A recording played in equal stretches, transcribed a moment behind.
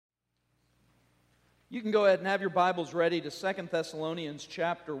You can go ahead and have your Bibles ready to 2 Thessalonians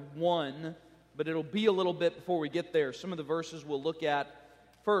chapter 1, but it'll be a little bit before we get there. Some of the verses we'll look at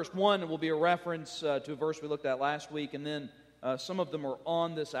first. One will be a reference to a verse we looked at last week, and then some of them are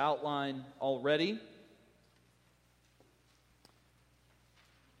on this outline already.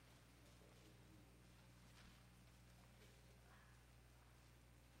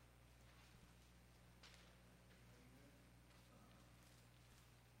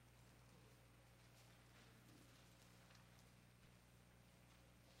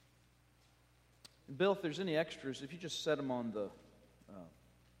 Bill, if there's any extras, if you just set them on the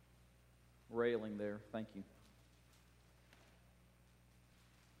railing there. Thank you.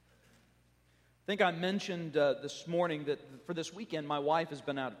 I think I mentioned this morning that for this weekend, my wife has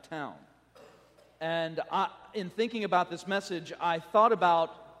been out of town. And in thinking about this message, I thought about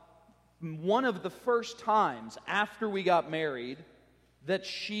one of the first times after we got married that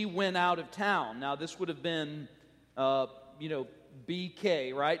she went out of town. Now, this would have been,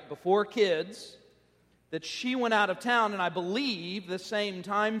 BK, right? Before kids. That she went out of town, and I believe the same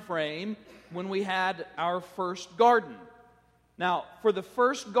time frame when we had our first garden. Now, for the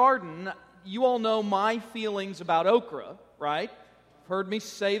first garden, you all know my feelings about okra, right? You've heard me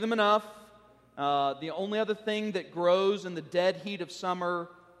say them enough. The only other thing that grows in the dead heat of summer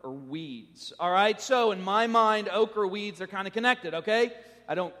are weeds. All right, so in my mind, okra weeds are kind of connected, okay?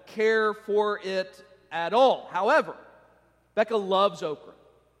 I don't care for it at all. However, Becca loves okra.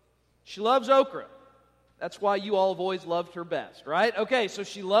 She loves okra. That's why you all have always loved her best, right? Okay, so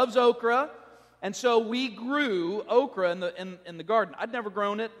she loves okra, and so we grew okra in the garden. I'd never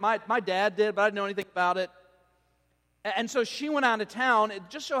grown it. My dad did, but I didn't know anything about it. And so she went out of town. It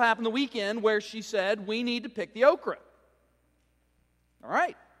just so happened the weekend where she said, we need to pick the okra. All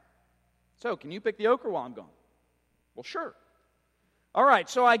right. So can you pick the okra while I'm gone? Well, sure. All right,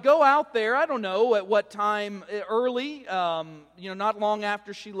 so I go out there, I don't know at what time, early, not long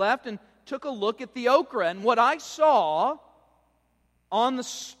after she left, and took a look at the okra, and what I saw on the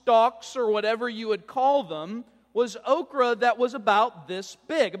stalks, or whatever you would call them, was okra that was about this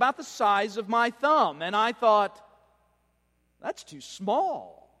big, about the size of my thumb. And I thought, that's too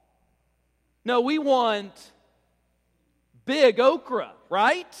small. No, we want big okra,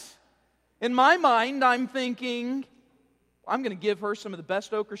 right? In my mind, I'm thinking, I'm going to give her some of the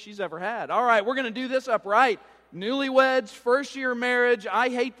best okra she's ever had. All right, we're going to do this up right. Newlyweds, first year of marriage, I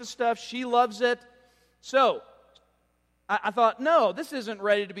hate the stuff, she loves it. So, I thought, no, this isn't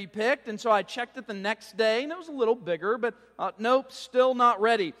ready to be picked. And so I checked it the next day, and it was a little bigger, but nope, still not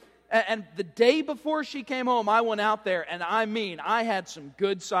ready. And the day before she came home, I went out there, and I had some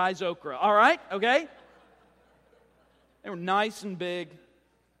good size okra. All right, okay? They were nice and big.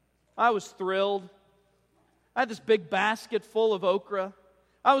 I was thrilled. I had this big basket full of okra.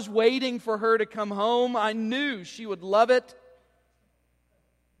 I was waiting for her to come home. I knew she would love it.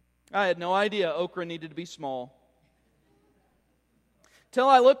 I had no idea okra needed to be small. Till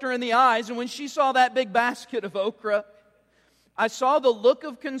I looked her in the eyes, and when she saw that big basket of okra, I saw the look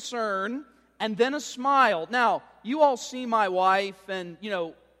of concern and then a smile. Now, you all see my wife and,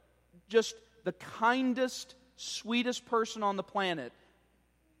 just the kindest, sweetest person on the planet.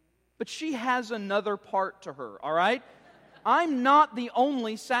 But she has another part to her, all right? I'm not the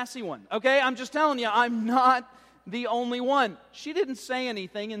only sassy one, okay? I'm just telling you, I'm not the only one. She didn't say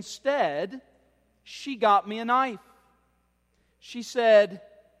anything. Instead, she got me a knife. She said,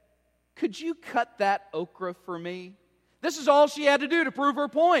 could you cut that okra for me? This is all she had to do to prove her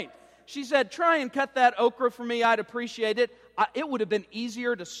point. She said, try and cut that okra for me. I'd appreciate it. It would have been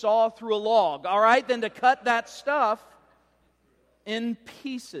easier to saw through a log, all right, than to cut that stuff in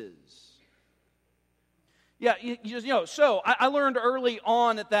pieces. Yeah, so I learned early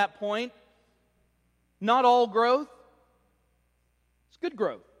on at that point, not all growth is good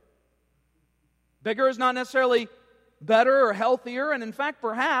growth. Bigger is not necessarily better or healthier, and in fact,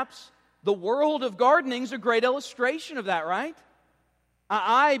 perhaps the world of gardening is a great illustration of that, right?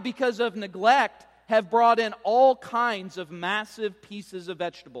 I, because of neglect, have brought in all kinds of massive pieces of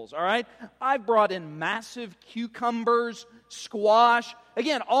vegetables, all right? I've brought in massive cucumbers, squash.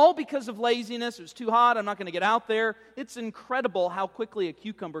 Again, all because of laziness. It was too hot. I'm not going to get out there. It's incredible how quickly a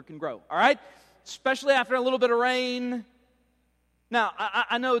cucumber can grow, all right? Especially after a little bit of rain. Now,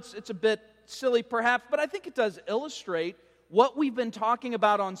 I know it's a bit silly perhaps, but I think it does illustrate what we've been talking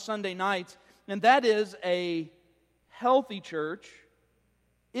about on Sunday nights, and that is a healthy church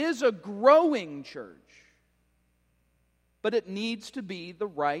is a growing church, but it needs to be the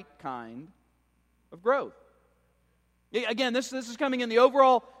right kind of growth. Again, this is coming in the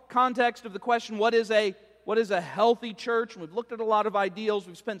overall context of the question, what is a healthy church? We've looked at a lot of ideals.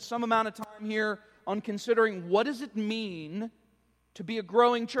 We've spent some amount of time here on considering what does it mean to be a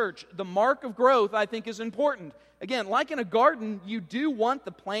growing church. The mark of growth, I think, is important. Again, like in a garden, you do want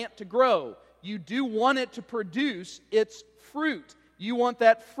the plant to grow. You do want it to produce its fruit. You want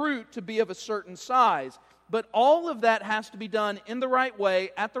that fruit to be of a certain size. But all of that has to be done in the right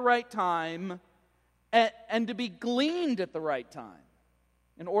way, at the right time, and to be gleaned at the right time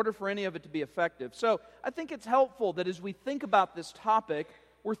in order for any of it to be effective. So I think it's helpful that as we think about this topic,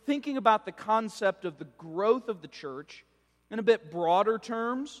 we're thinking about the concept of the growth of the church in a bit broader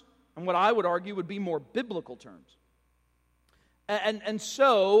terms, and what I would argue would be more biblical terms. And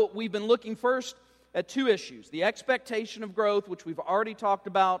so we've been looking first at two issues: the expectation of growth, which we've already talked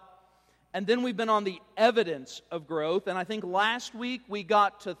about, and then we've been on the evidence of growth, and I think last week we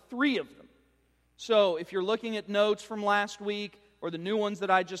got to three of them. So if you're looking at notes from last week, or the new ones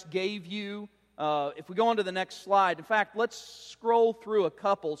that I just gave you, if we go on to the next slide, in fact, let's scroll through a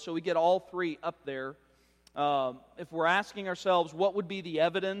couple so we get all three up there. If we're asking ourselves, what would be the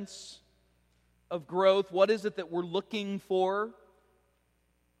evidence of growth? What is it that we're looking for?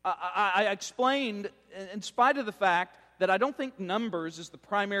 I explained, in spite of the fact that I don't think numbers is the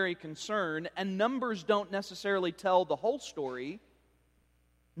primary concern, and numbers don't necessarily tell the whole story.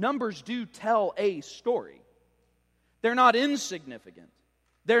 Numbers do tell a story. They're not insignificant.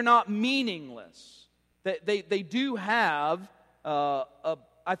 They're not meaningless. They do have,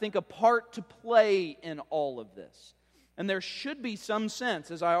 I think, a part to play in all of this. And there should be some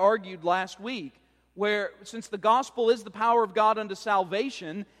sense, as I argued last week, where since the gospel is the power of God unto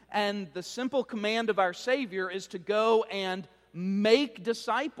salvation, and the simple command of our Savior is to go and make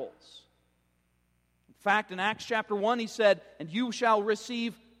disciples. In fact, in Acts chapter 1, he said, "And you shall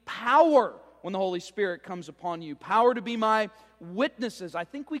receive power when the Holy Spirit comes upon you, power to be my witnesses." I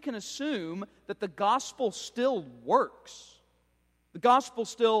think we can assume that the gospel still works. The gospel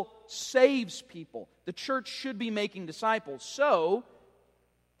still saves people. The church should be making disciples. So,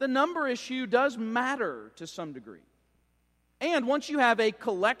 the number issue does matter to some degree. And once you have a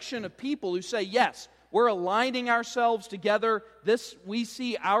collection of people who say, yes, we're aligning ourselves together, we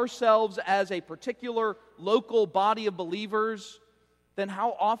see ourselves as a particular local body of believers, then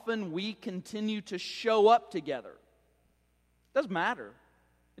how often we continue to show up together. It does matter.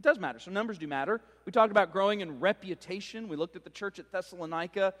 It does matter. So numbers do matter. We talked about growing in reputation. We looked at the church at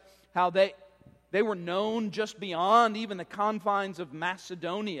Thessalonica, how they were known just beyond even the confines of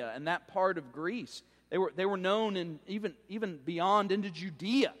Macedonia and that part of Greece. They were known in even beyond into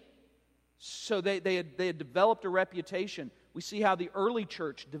Judea. So they had developed a reputation. We see how the early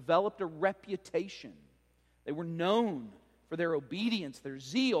church developed a reputation. They were known for their obedience, their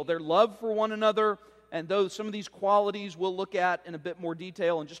zeal, their love for one another, and some of these qualities we'll look at in a bit more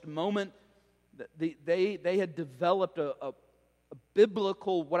detail in just a moment. They had developed a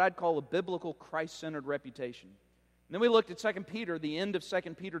biblical, what I'd call a biblical Christ-centered reputation. And then we looked at 2 Peter, the end of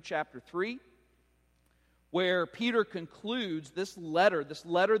 2 Peter chapter 3, where Peter concludes this letter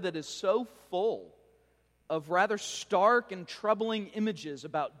that is so full of rather stark and troubling images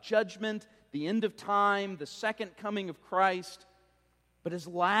about judgment, the end of time, the second coming of Christ. But his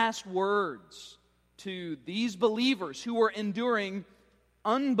last words to these believers who were enduring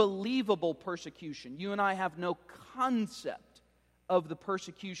unbelievable persecution. You and I have no concept of the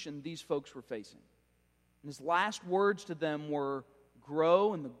persecution these folks were facing. And his last words to them were,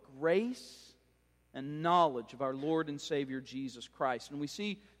 "Grow in the grace and knowledge of our Lord and Savior Jesus Christ." And we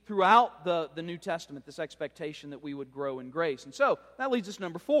see throughout the New Testament this expectation that we would grow in grace. And so that leads us to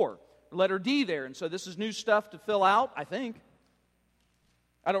number 4. Letter D there. And so this is new stuff to fill out, I think.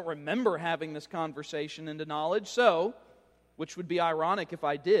 I don't remember having this conversation into knowledge, which would be ironic if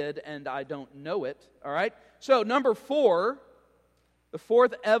I did, and I don't know it. All right? So number 4, the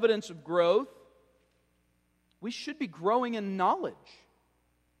fourth evidence of growth, we should be growing in knowledge.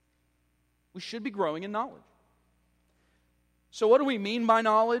 We should be growing in knowledge. So what do we mean by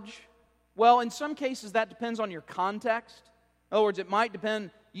knowledge? Well, in some cases that depends on your context. In other words, it might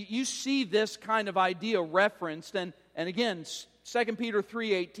depend. You see this kind of idea referenced, and again, 2 Peter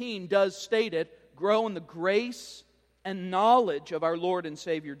 3:18 does state it, grow in the grace and knowledge of our Lord and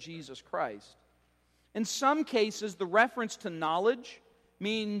Savior Jesus Christ. In some cases, the reference to knowledge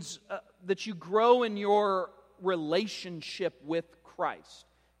means that you grow in your relationship with Christ.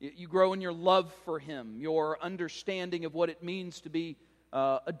 You grow in your love for Him, your understanding of what it means to be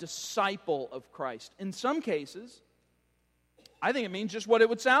a disciple of Christ. In some cases, I think it means just what it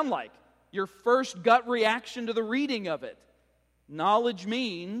would sound like. Your first gut reaction to the reading of it. Knowledge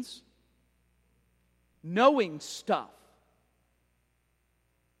means knowing stuff.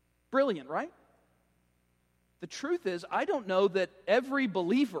 Brilliant, right? The truth is, I don't know that every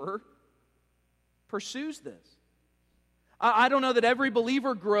believer pursues this. I don't know that every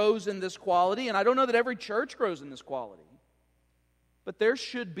believer grows in this quality, and I don't know that every church grows in this quality. But there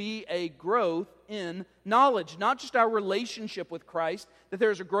should be a growth in knowledge, not just our relationship with Christ, that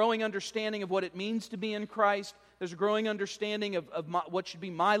there's a growing understanding of what it means to be in Christ. There's a growing understanding of what should be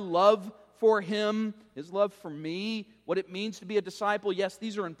my love for Him, His love for me, what it means to be a disciple. Yes,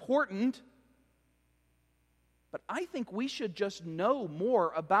 these are important. But I think we should just know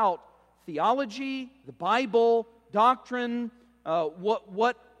more about theology, the Bible, doctrine,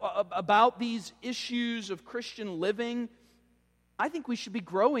 what about these issues of Christian living. I think we should be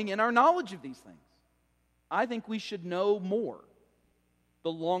growing in our knowledge of these things. I think we should know more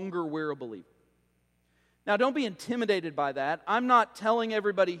the longer we're a believer. Now, don't be intimidated by that. I'm not telling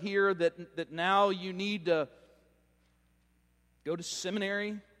everybody here that now you need to go to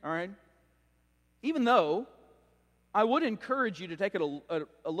seminary, all right? Even though I would encourage you to take a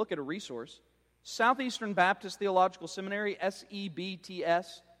look at a resource. Southeastern Baptist Theological Seminary,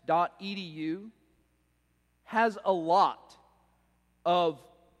 sebts.edu, has a lot of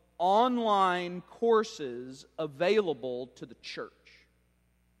online courses available to the church,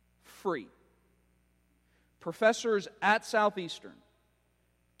 free. Professors at Southeastern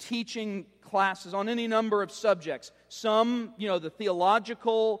teaching classes on any number of subjects. Some, the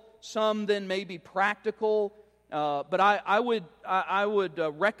theological, some then maybe practical. But I would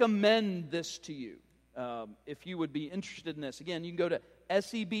recommend this to you if you would be interested in this. Again, you can go to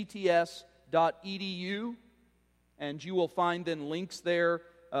sebts.edu, and you will find then links there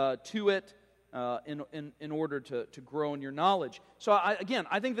to it in order to grow in your knowledge. So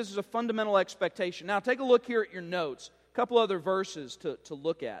I think this is a fundamental expectation. Now take a look here at your notes. A couple other verses to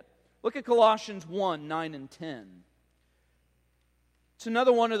look at. Look at Colossians 1, 9 and 10. It's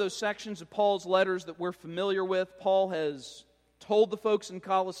another one of those sections of Paul's letters that we're familiar with. Paul has told the folks in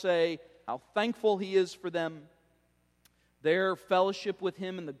Colossae how thankful he is for them, their fellowship with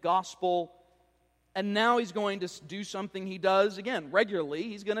him in the gospel. And now he's going to do something he does, again, regularly.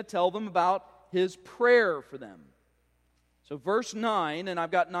 He's going to tell them about his prayer for them. So verse 9, and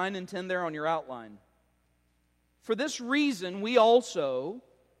I've got 9 and 10 there on your outline. For this reason, we also,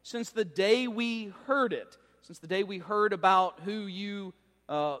 since the day we heard it, since the day we heard about who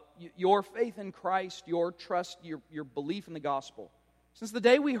your faith in Christ, your trust, your belief in the gospel, since the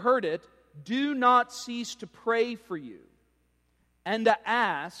day we heard it, do not cease to pray for you and to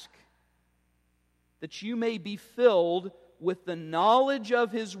ask that you may be filled with the knowledge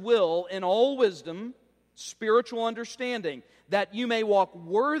of His will in all wisdom, spiritual understanding, that you may walk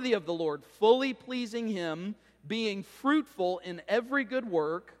worthy of the Lord, fully pleasing Him, being fruitful in every good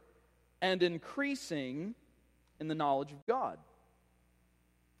work and increasing in the knowledge of God.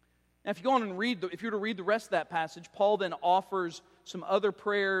 Now, if you go on and if you were to read the rest of that passage, Paul then offers some other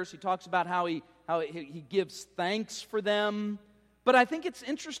prayers. He talks about how he gives thanks for them. But I think it's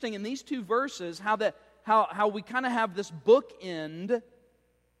interesting in these two verses how we kind of have this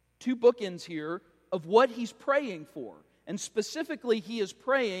two bookends here of what he's praying for. And specifically, he is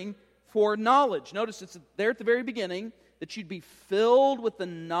praying for knowledge. Notice it's there at the very beginning that you'd be filled with the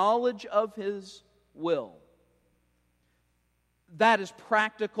knowledge of His will. That is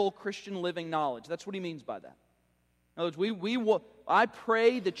practical Christian living knowledge. That's what he means by that. In other words, I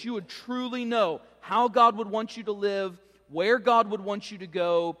pray that you would truly know how God would want you to live, where God would want you to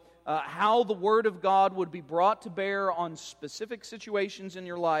go, how the Word of God would be brought to bear on specific situations in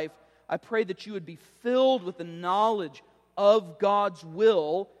your life. I pray that you would be filled with the knowledge of God's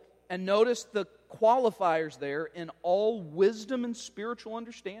will. And notice the qualifiers there, in all wisdom and spiritual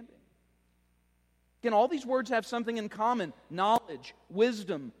understanding. Again, all these words have something in common: knowledge,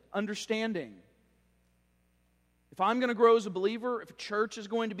 wisdom, understanding. If I'm going to grow as a believer, if a church is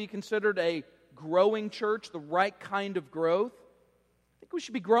going to be considered a growing church, the right kind of growth, I think we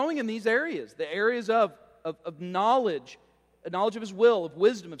should be growing in these areas, the areas of knowledge, knowledge of His will, of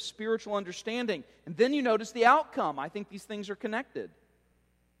wisdom, of spiritual understanding. And then you notice the outcome. I think these things are connected.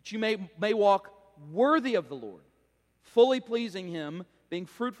 That you may walk worthy of the Lord, fully pleasing Him, being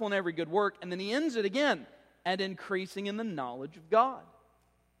fruitful in every good work. And then he ends it again, and increasing in the knowledge of God.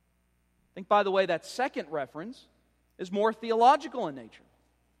 I think, by the way, that second reference is more theological in nature.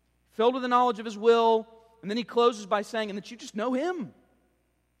 Filled with the knowledge of His will, and then he closes by saying, and that you just know Him.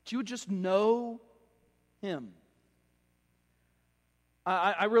 That you would just know Him.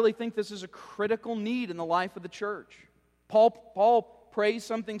 I really think this is a critical need in the life of the church. Paul prays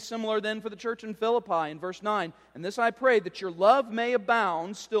something similar then for the church in Philippi in verse 9. And this I pray, that your love may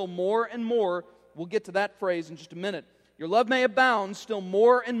abound still more and more. We'll get to that phrase in just a minute. Your love may abound still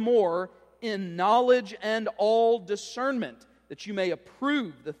more and more in knowledge and all discernment, that you may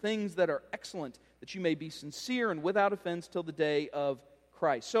approve the things that are excellent, that you may be sincere and without offense till the day of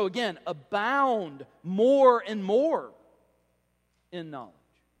Christ. So again, abound more and more in knowledge.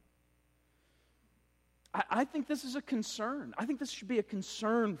 I think this is a concern. I think this should be a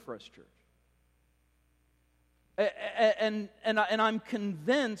concern for us, church. And I'm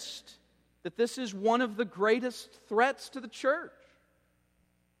convinced that this is one of the greatest threats to the church.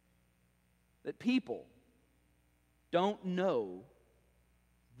 That people don't know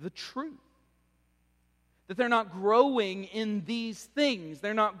the truth. That they're not growing in these things.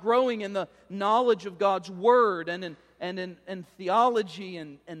 They're not growing in the knowledge of God's Word and in theology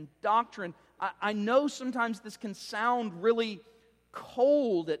and doctrine. I know sometimes this can sound really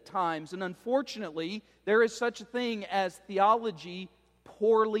cold at times, and unfortunately, there is such a thing as theology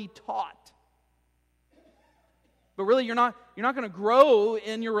poorly taught. But really, you're not going to grow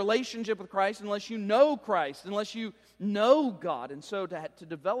in your relationship with Christ unless you know Christ, unless you know God. And so to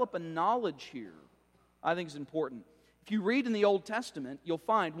develop a knowledge here, I think is important. If you read in the Old Testament, you'll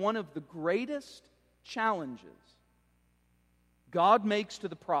find one of the greatest challenges God makes to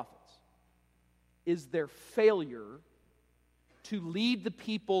the prophets is their failure to lead the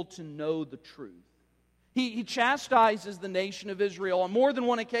people to know the truth. He chastises the nation of Israel on more than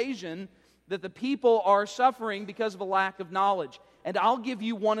one occasion that the people are suffering because of a lack of knowledge. And I'll give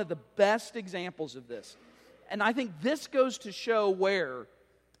you one of the best examples of this. And I think this goes to show where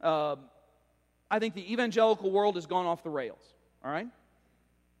I think the evangelical world has gone off the rails. All right?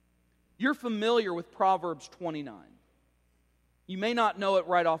 You're familiar with Proverbs 29. You may not know it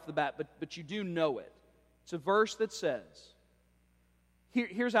right off the bat, but you do know it. It's a verse that says,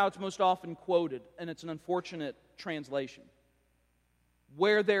 here's how it's most often quoted, and it's an unfortunate translation.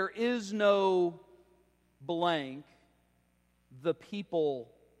 Where there is no blank, the people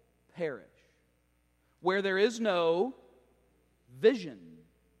perish. Where there is no vision.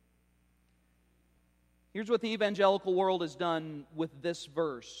 Here's what the evangelical world has done with this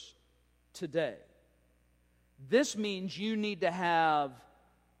verse today. This means you need to have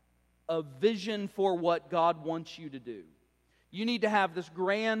a vision for what God wants you to do. You need to have this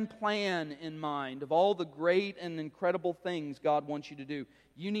grand plan in mind of all the great and incredible things God wants you to do.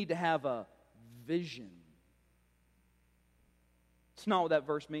 You need to have a vision. It's not what that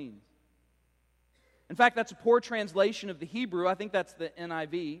verse means. In fact, that's a poor translation of the Hebrew. I think that's the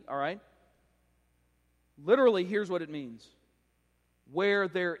NIV, all right? Literally, here's what it means. Where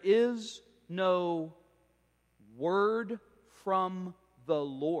there is no word from the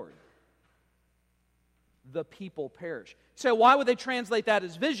Lord, the people perish. So why would they translate that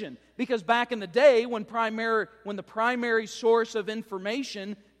as vision? Because back in the day, when the primary source of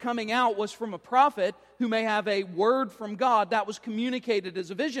information coming out was from a prophet who may have a word from God, that was communicated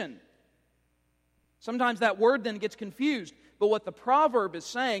as a vision. Sometimes that word then gets confused. But what the proverb is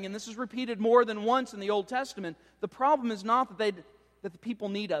saying, and this is repeated more than once in the Old Testament, the problem is not that the people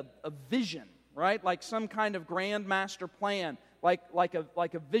need a vision, right? Like some kind of grand master plan, like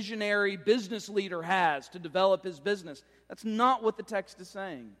a visionary business leader has to develop his business. That's not what the text is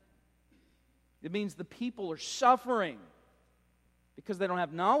saying. It means the people are suffering because they don't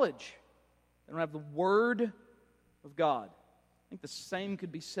have knowledge. They don't have the Word of God. I think the same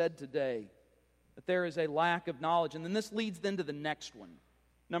could be said today, that there is a lack of knowledge. And then this leads then to the next one.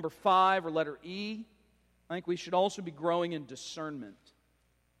 Number 5, or letter E, I think we should also be growing in discernment.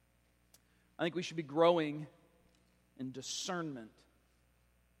 I think we should be growing in discernment.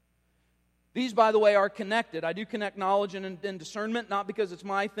 These, by the way, are connected. I do connect knowledge and discernment, not because it's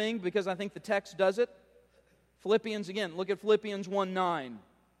my thing, because I think the text does it. Philippians, again, look at Philippians 1:9.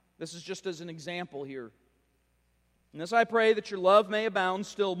 This is just as an example here. And this I pray, that your love may abound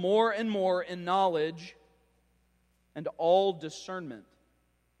still more and more in knowledge and all discernment.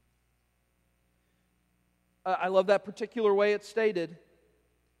 I love that particular way it's stated,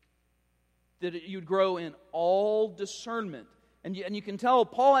 that you'd grow in all discernment. And you can tell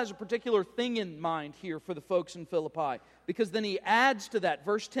Paul has a particular thing in mind here for the folks in Philippi, because then he adds to that,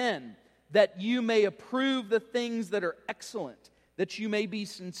 verse 10, that you may approve the things that are excellent, that you may be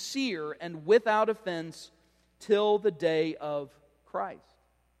sincere and without offense till the day of Christ.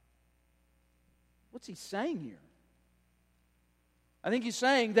 What's he saying here? I think he's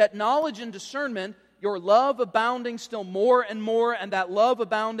saying that knowledge and discernment, your love abounding still more and more, and that love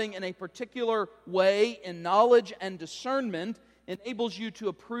abounding in a particular way in knowledge and discernment enables you to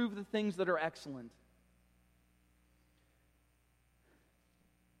approve the things that are excellent.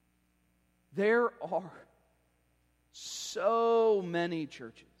 There are so many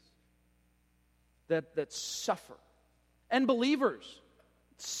churches that suffer, and believers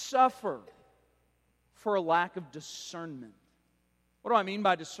suffer for a lack of discernment. What do I mean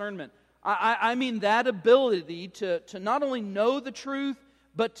by discernment? I mean that ability to not only know the truth,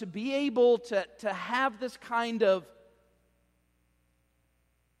 but to be able to have this kind of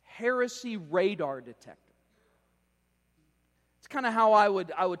heresy radar detector. It's kind of how I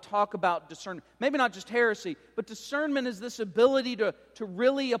would talk about discernment. Maybe not just heresy, but discernment is this ability to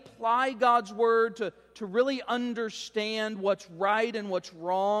really apply God's Word, to really understand what's right and what's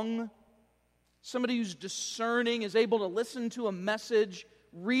wrong. Somebody who's discerning is able to listen to a message,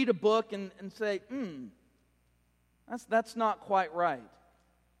 read a book, and say, that's not quite right.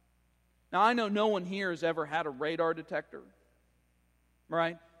 Now, I know no one here has ever had a radar detector,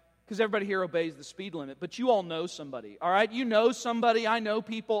 right? Because everybody here obeys the speed limit. But you all know somebody, all right? You know somebody, I know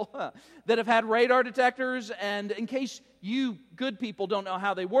people that have had radar detectors. And in case you good people don't know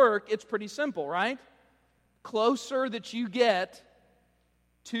how they work, it's pretty simple, right? Closer that you get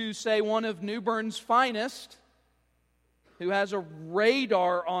to, say, one of New Bern's finest, who has a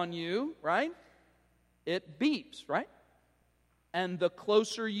radar on you, right? It beeps, right? And the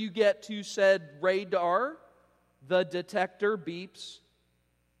closer you get to said radar, the detector beeps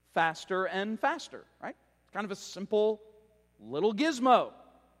faster and faster, right? It's kind of a simple little gizmo.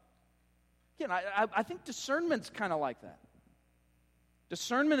 Again, I think discernment's kind of like that.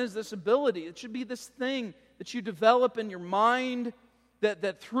 Discernment is this ability. It should be this thing that you develop in your mind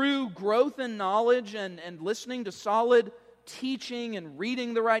that through growth in knowledge and listening to solid teaching and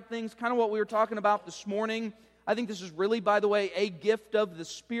reading the right things, kind of what we were talking about this morning. I think this is really, by the way, a gift of the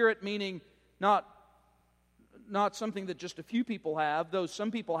Spirit, meaning not something that just a few people have, though some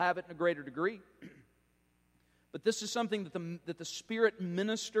people have it in a greater degree. But this is something that the Spirit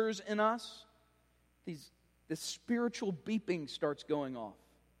ministers in us. This spiritual beeping starts going off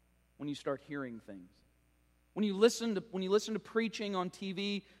when you start hearing things. When you listen to preaching on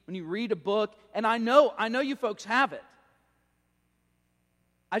TV, when you read a book, and I know you folks have it.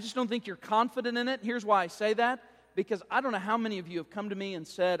 I just don't think you're confident in it. Here's why I say that. Because I don't know how many of you have come to me and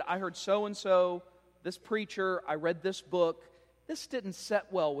said, I heard so-and-so, this preacher, I read this book. This didn't set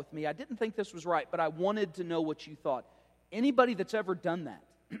well with me. I didn't think this was right, but I wanted to know what you thought. Anybody that's ever done that,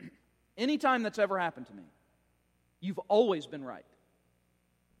 anytime that's ever happened to me, you've always been right.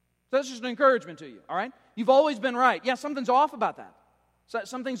 So that's just an encouragement to you, all right? You've always been right. Yeah, something's off about that.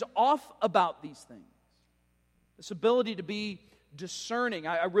 Something's off about these things. This ability to be discerning.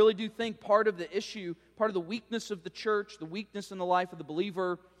 I really do think part of the issue, part of the weakness of the church, the weakness in the life of the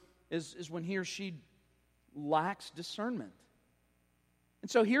believer is when he or she lacks discernment. And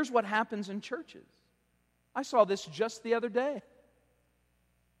so here's what happens in churches. I saw this just the other day.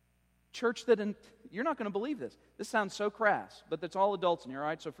 Church you're not going to believe this. This sounds so crass, but it's all adults in here, all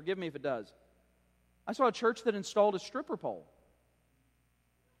right? So forgive me if it does. I saw a church that installed a stripper pole.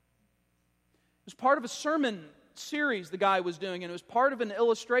 It was part of a sermon series the guy was doing, and it was part of an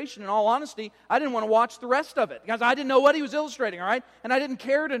illustration. In all honesty, I didn't want to watch the rest of it because I didn't know what he was illustrating, all right? And I didn't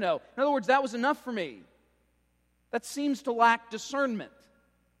care to know. In other words, that was enough for me. That seems to lack discernment,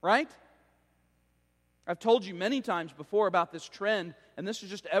 right? I've told you many times before about this trend, and this is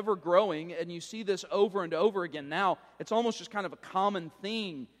just ever growing, and you see this over and over again now. It's almost just kind of a common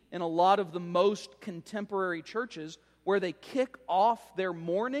theme in a lot of the most contemporary churches, where they kick off their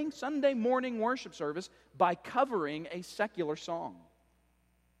Sunday morning worship service by covering a secular song.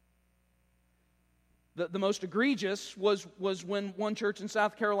 The most egregious was when one church in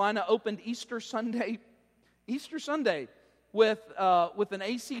South Carolina opened Easter Sunday with an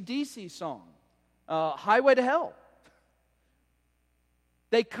AC/DC song, Highway to Hell.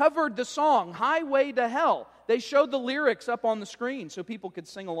 They covered the song, Highway to Hell. They showed the lyrics up on the screen so people could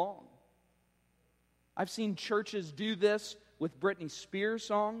sing along. I've seen churches do this with Britney Spears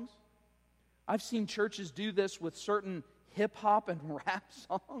songs. I've seen churches do this with certain hip-hop and rap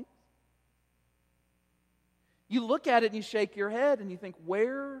songs. You look at it and you shake your head and you think,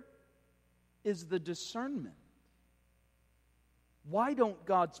 where is the discernment? Why don't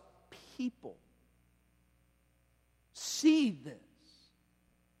God's people see this?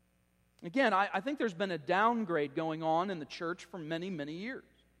 Again, I think there's been a downgrade going on in the church for many, many years.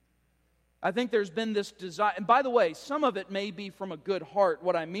 I think there's been this desire, and by the way, some of it may be from a good heart.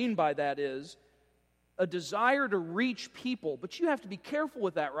 What I mean by that is a desire to reach people, but you have to be careful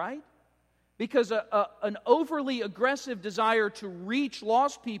with that, right? Because an overly aggressive desire to reach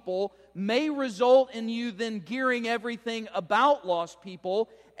lost people may result in you then gearing everything about lost people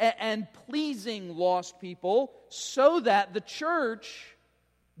and pleasing lost people, so that the church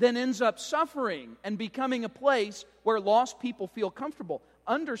then ends up suffering and becoming a place where lost people feel comfortable.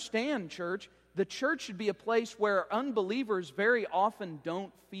 Understand, church, the church should be a place where unbelievers very often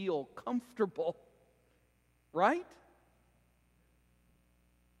don't feel comfortable. Right?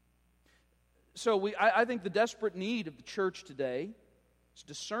 I think the desperate need of the church today is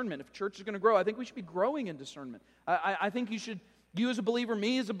discernment. If church is going to grow, I think we should be growing in discernment. I think you as a believer,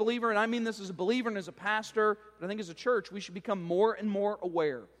 me as a believer, and I mean this as a believer and as a pastor, but I think as a church, we should become more and more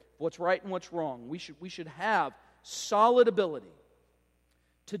aware of what's right and what's wrong. We should have solid ability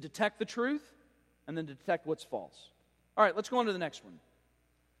to detect the truth and then to detect what's false. All right, let's go on to the next one.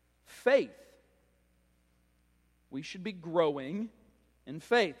 Faith. We should be growing in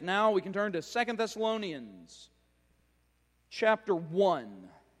faith. Now we can turn to 2 Thessalonians chapter 1.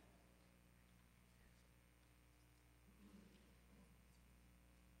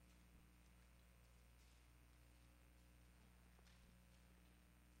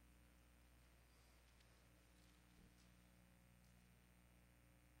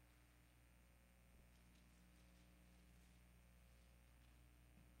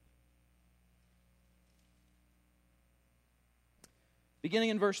 Beginning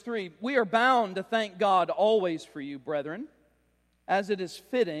in verse 3, we are bound to thank God always for you, brethren, as it is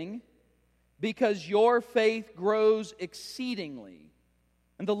fitting, because your faith grows exceedingly,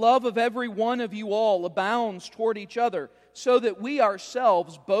 and the love of every one of you all abounds toward each other, so that we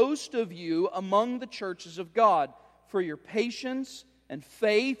ourselves boast of you among the churches of God, for your patience and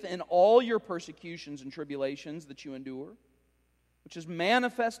faith in all your persecutions and tribulations that you endure, which is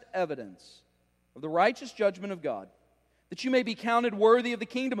manifest evidence of the righteous judgment of God, that you may be counted worthy of the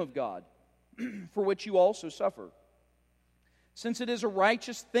kingdom of God, for which you also suffer. Since it is a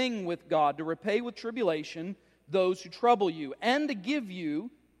righteous thing with God to repay with tribulation those who trouble you, and to give you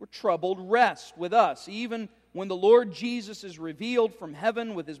who are troubled rest with us, even when the Lord Jesus is revealed from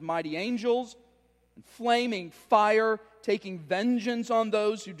heaven with his mighty angels, and flaming fire, taking vengeance on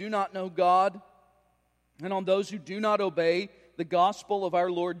those who do not know God, and on those who do not obey the gospel of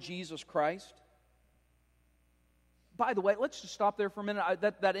our Lord Jesus Christ. By the way, let's just stop there for a minute.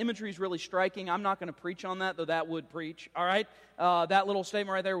 That imagery is really striking. I'm not going to preach on that, though that would preach. All right? That little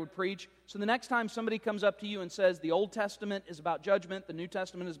statement right there would preach. So the next time somebody comes up to you and says the Old Testament is about judgment, the New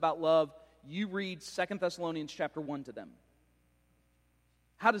Testament is about love, you read 2 Thessalonians chapter 1 to them.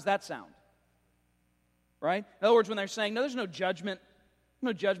 How does that sound? Right? In other words, when they're saying, no, there's no judgment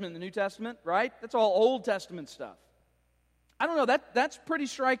in the New Testament, right? That's all Old Testament stuff. I don't know, that's pretty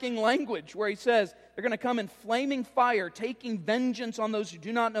striking language where he says they're going to come in flaming fire, taking vengeance on those who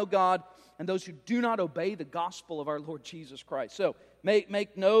do not know God and those who do not obey the gospel of our Lord Jesus Christ. So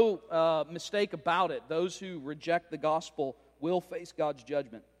make no mistake about it. Those who reject the gospel will face God's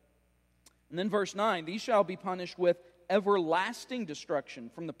judgment. And then verse 9, these shall be punished with everlasting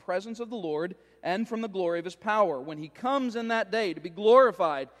destruction from the presence of the Lord and from the glory of his power, when he comes in that day to be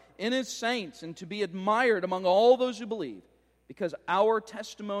glorified in his saints and to be admired among all those who believe. Because our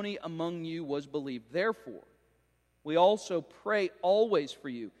testimony among you was believed. Therefore, we also pray always for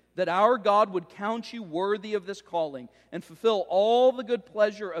you, that our God would count you worthy of this calling, and fulfill all the good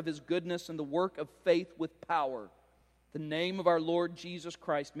pleasure of his goodness and the work of faith with power. The name of our Lord Jesus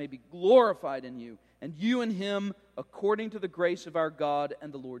Christ may be glorified in you, and you in him, according to the grace of our God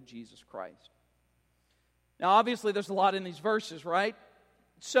and the Lord Jesus Christ. Now, obviously, there's a lot in these verses, right?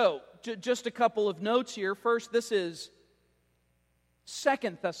 So, just a couple of notes here. First, this is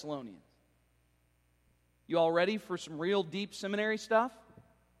 2 Thessalonians. You all ready for some real deep seminary stuff?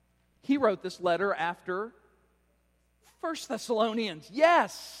 He wrote this letter after 1 Thessalonians.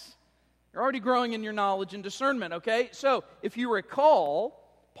 Yes! You're already growing in your knowledge and discernment, okay? So, if you recall,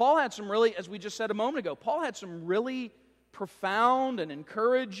 Paul had some really, as we just said a moment ago, Paul had some really profound and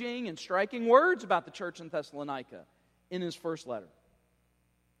encouraging and striking words about the church in Thessalonica in his first letter.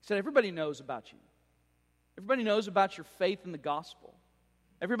 He said, everybody knows about you. Everybody knows about your faith in the gospel.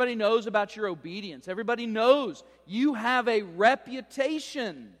 Everybody knows about your obedience. Everybody knows you have a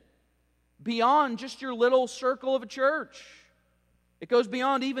reputation beyond just your little circle of a church. It goes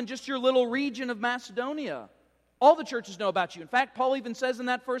beyond even just your little region of Macedonia. All the churches know about you. In fact, Paul even says in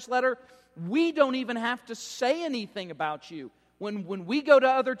that first letter, we don't even have to say anything about you. When we go to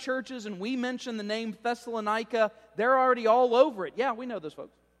other churches and we mention the name Thessalonica, they're already all over it. Yeah, we know those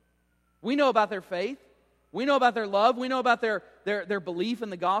folks. We know about their faith. We know about their love. We know about their belief in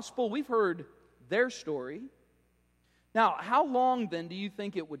the gospel. We've heard their story. Now, how long then do you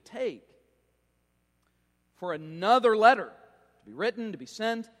think it would take for another letter to be written, to be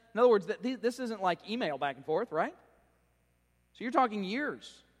sent? In other words, this isn't like email back and forth, right? So you're talking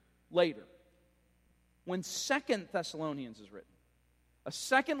years later when 2 Thessalonians is written. A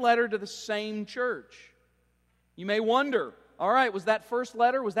second letter to the same church. You may wonder, all right, was that first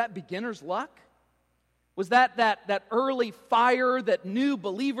letter, was that beginner's luck? Was that early fire that new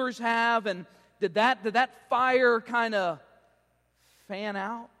believers have, and did that fire kind of fan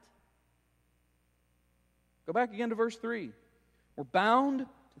out? Go back again to verse 3. We're bound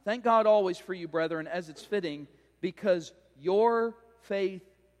to thank God always for you, brethren, as it's fitting, because your faith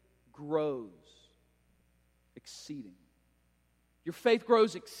grows exceedingly. Your faith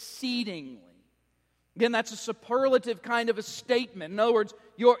grows exceedingly. Again, that's a superlative kind of a statement. In other words,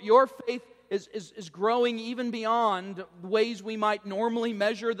 your faith is growing even beyond the ways we might normally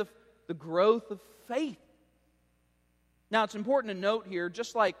measure the growth of faith. Now, it's important to note here,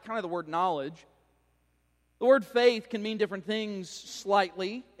 just like kind of the word knowledge, the word faith can mean different things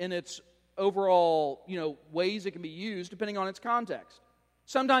slightly in its overall, ways it can be used depending on its context.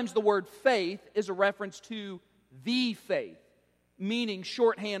 Sometimes the word faith is a reference to the faith, meaning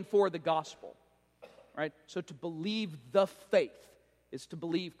shorthand for the gospel. Right? So to believe the faith is to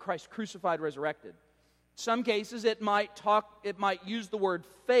believe Christ crucified, resurrected. In some cases it might use the word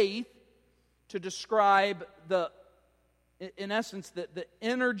faith to describe in essence the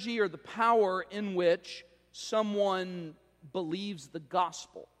energy or the power in which someone believes the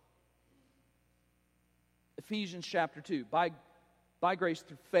gospel. Ephesians chapter 2, by grace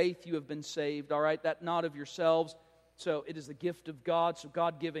through faith you have been saved, all right? That not of yourselves. So it is the gift of God, so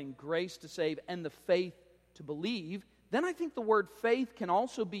God giving grace to save and the faith to believe. Then I think the word faith can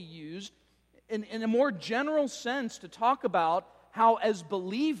also be used in a more general sense to talk about how as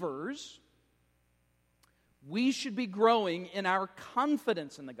believers we should be growing in our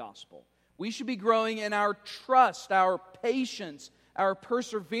confidence in the gospel. We should be growing in our trust, our patience, our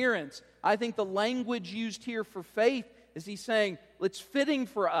perseverance. I think the language used here for faith is he's saying, it's fitting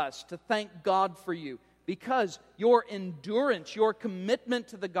for us to thank God for you. Because your endurance, your commitment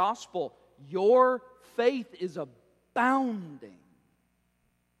to the gospel, your faith is abounding.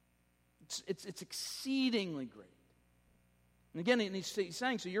 It's exceedingly great. And again, he's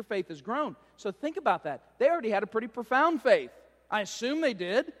saying, so your faith has grown. So think about that. They already had a pretty profound faith. I assume they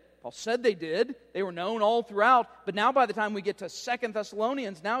did. Paul said they did. They were known all throughout. But now by the time we get to 2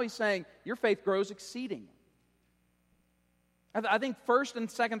 Thessalonians, now he's saying, your faith grows exceedingly. I think 1 and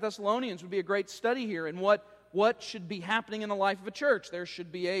 2 Thessalonians would be a great study here in what should be happening in the life of a church. There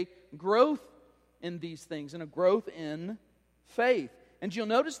should be a growth in these things and a growth in faith. And you'll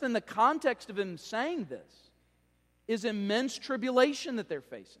notice then the context of him saying this is immense tribulation that they're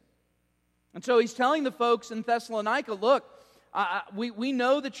facing. And so he's telling the folks in Thessalonica, look, we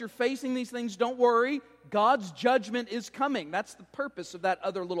know that you're facing these things. Don't worry. God's judgment is coming. That's the purpose of that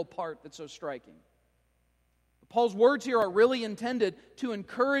other little part that's so striking. Paul's words here are really intended to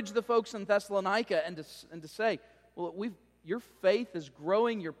encourage the folks in Thessalonica and to say, well, your faith is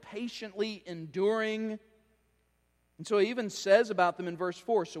growing, you're patiently enduring. And so he even says about them in verse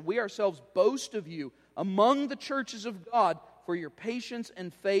 4, so we ourselves boast of you among the churches of God for your patience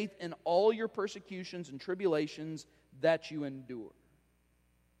and faith in all your persecutions and tribulations that you endure.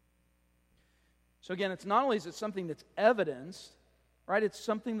 So again, it's not only is it something that's evidenced, right? It's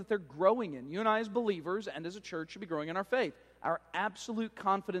something that they're growing in. You and I as believers and as a church should be growing in our faith. Our absolute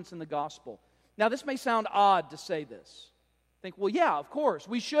confidence in the gospel. Now, this may sound odd to say this. Think, well, yeah, of course.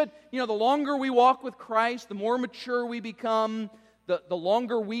 We should, the longer we walk with Christ, the more mature we become, the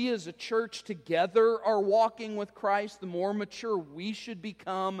longer we as a church together are walking with Christ, the more mature we should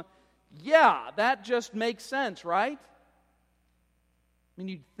become. Yeah, that just makes sense, right? I mean,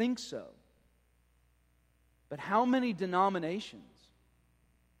 you'd think so. But how many denominations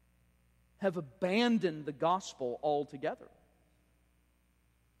have abandoned the gospel altogether?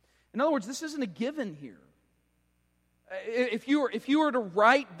 In other words, this isn't a given here. If you were to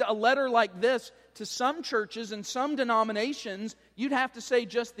write a letter like this to some churches and some denominations, you'd have to say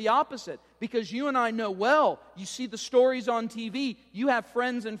just the opposite. Because you and I know well, you see the stories on TV, you have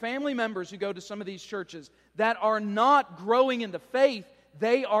friends and family members who go to some of these churches that are not growing in the faith.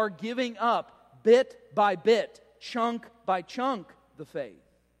 They are giving up bit by bit, chunk by chunk, the faith.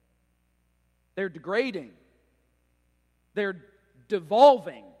 They're degrading. They're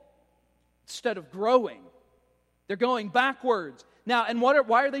devolving instead of growing. They're going backwards. Now, and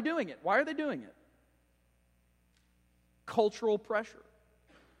why are they doing it? Why are they doing it? Cultural pressure.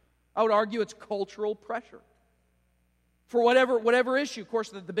 I would argue it's cultural pressure. For whatever issue. Of course,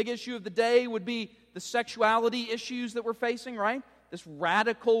 the big issue of the day would be the sexuality issues that we're facing, right? This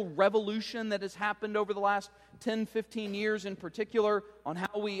radical revolution that has happened over the last 10, 15 years in particular on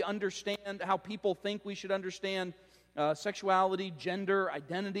how we understand, how people think we should understand sexuality, gender,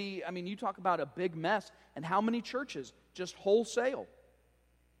 identity. I mean, you talk about a big mess. And how many churches just wholesale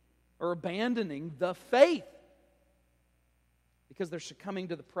are abandoning the faith because they're succumbing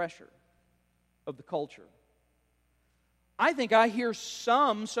to the pressure of the culture? I think I hear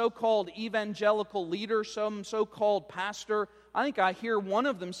some so-called evangelical leader, some so-called pastor I think I hear one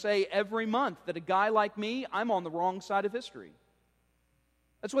of them say every month that a guy like me, I'm on the wrong side of history.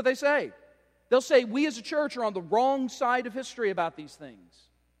 That's what they say. They'll say, we as a church are on the wrong side of history about these things.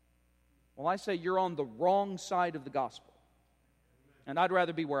 Well, I say you're on the wrong side of the gospel. And I'd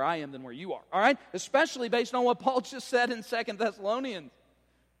rather be where I am than where you are. All right? Especially based on what Paul just said in 2 Thessalonians.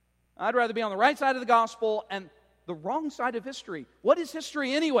 I'd rather be on the right side of the gospel and the wrong side of history. What is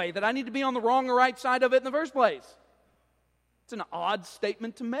history anyway, that I need to be on the wrong or right side of it in the first place? It's an odd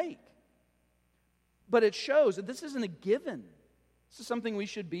statement to make. But it shows that this isn't a given. This is something we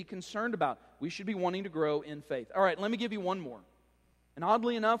should be concerned about. We should be wanting to grow in faith. All right, let me give you one more. And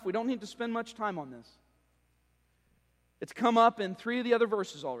oddly enough, we don't need to spend much time on this. It's come up in 3 of the other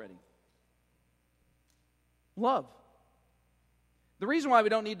verses already. Love. The reason why we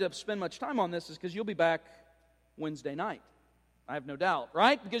don't need to spend much time on this is because you'll be back Wednesday night. I have no doubt,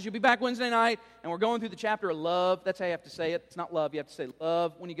 right? Because you'll be back Wednesday night, and we're going through the chapter of love. That's how you have to say it. It's not love. You have to say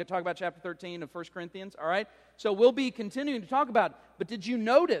love when you get to talk about chapter 13 of 1 Corinthians, all right? So we'll be continuing to talk about it. But did you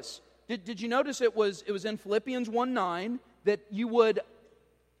notice, did you notice it was in Philippians 1:9 that you would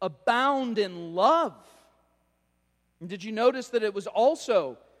abound in love? And did you notice that it was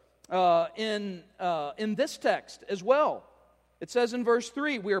also in this text as well? It says in verse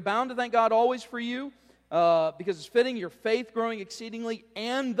 3, we are bound to thank God always for you, because it's fitting, your faith growing exceedingly,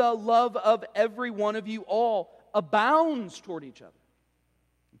 and the love of every one of you all abounds toward each other.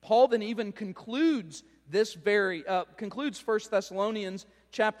 Paul then even concludes 1 Thessalonians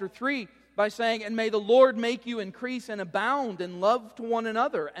chapter 3 by saying, and may the Lord make you increase and abound in love to one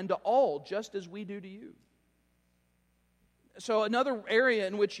another and to all, just as we do to you. So another area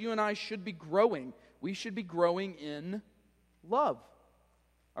in which you and I should be growing, we should be growing in love.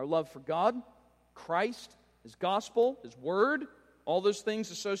 Our love for God, Christ, His gospel, His word, all those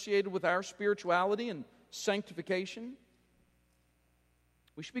things associated with our spirituality and sanctification.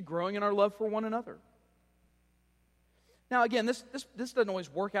 We should be growing in our love for one another. Now again, this doesn't always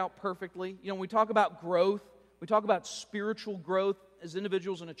work out perfectly. You know, when we talk about growth, we talk about spiritual growth as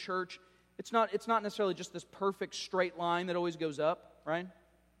individuals in a church. It's not necessarily just this perfect straight line that always goes up, right?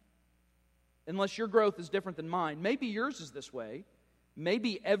 Unless your growth is different than mine. Maybe yours is this way.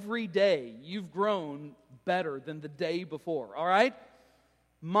 Maybe every day you've grown better than the day before, all right?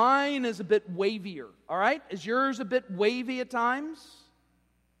 Mine is a bit wavier, all right? Is yours a bit wavy at times?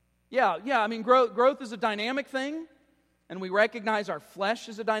 Yeah, I mean, growth is a dynamic thing, and we recognize our flesh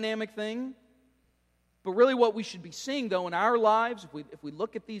is a dynamic thing. But really what we should be seeing, though, in our lives, if we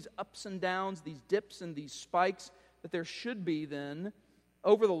look at these ups and downs, these dips and these spikes, that there should be then,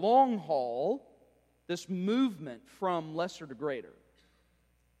 over the long haul, this movement from lesser to greater.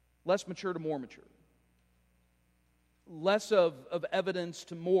 Less mature to more mature. Less of evidence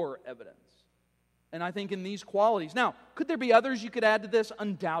to more evidence. And I think in these qualities. Now, could there be others you could add to this?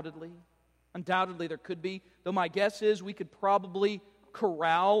 Undoubtedly. Undoubtedly there could be. Though my guess is we could probably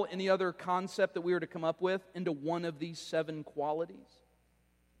corral any other concept that we were to come up with into one of these 7 qualities.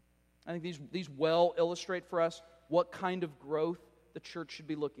 I think these well illustrate for us what kind of growth the church should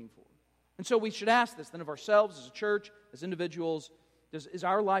be looking for. And so we should ask this then of ourselves as a church, as individuals. Is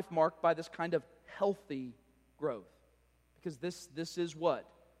our life marked by this kind of healthy growth? Because this is what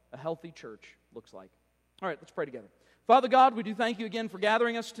a healthy church looks like. All right, let's pray together. Father God, we do thank you again for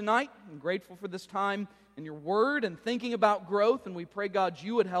gathering us tonight. I'm grateful for this time in your word and thinking about growth. And we pray, God,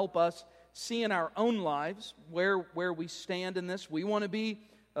 you would help us see in our own lives where we stand in this. We want to be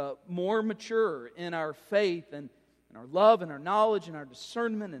more mature in our faith and in our love and our knowledge and our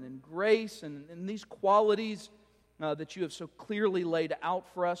discernment and in grace and in these qualities that you have so clearly laid out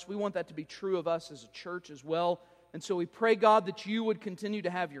for us. We want that to be true of us as a church as well. And so we pray, God, that you would continue to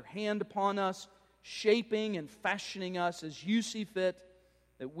have your hand upon us, shaping and fashioning us as you see fit,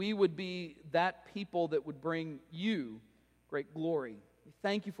 that we would be that people that would bring you great glory. We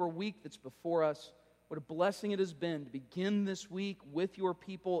thank you for a week that's before us. What a blessing it has been to begin this week with your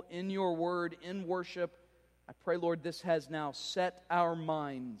people in your word, in worship. I pray, Lord, this has now set our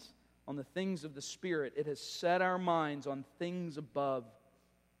minds on the things of the Spirit. It has set our minds on things above.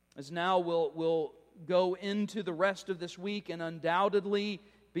 As now we'll go into the rest of this week and undoubtedly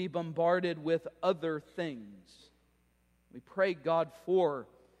be bombarded with other things. We pray, God, for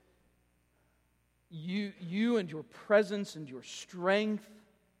you and your presence and your strength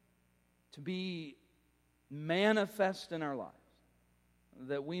to be manifest in our lives,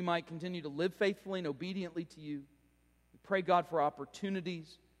 that we might continue to live faithfully and obediently to you. We pray, God, for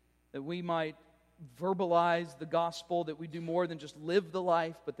opportunities that we might verbalize the gospel, that we do more than just live the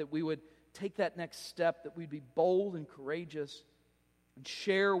life, but that we would take that next step, that we'd be bold and courageous and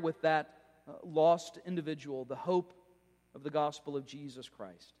share with that lost individual the hope of the gospel of Jesus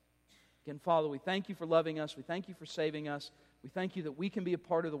Christ. Again, Father, we thank you for loving us. We thank you for saving us. We thank you that we can be a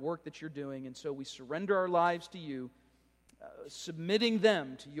part of the work that you're doing. And so we surrender our lives to you, submitting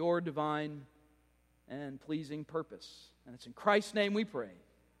them to your divine and pleasing purpose. And it's in Christ's name we pray.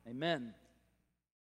 Amen.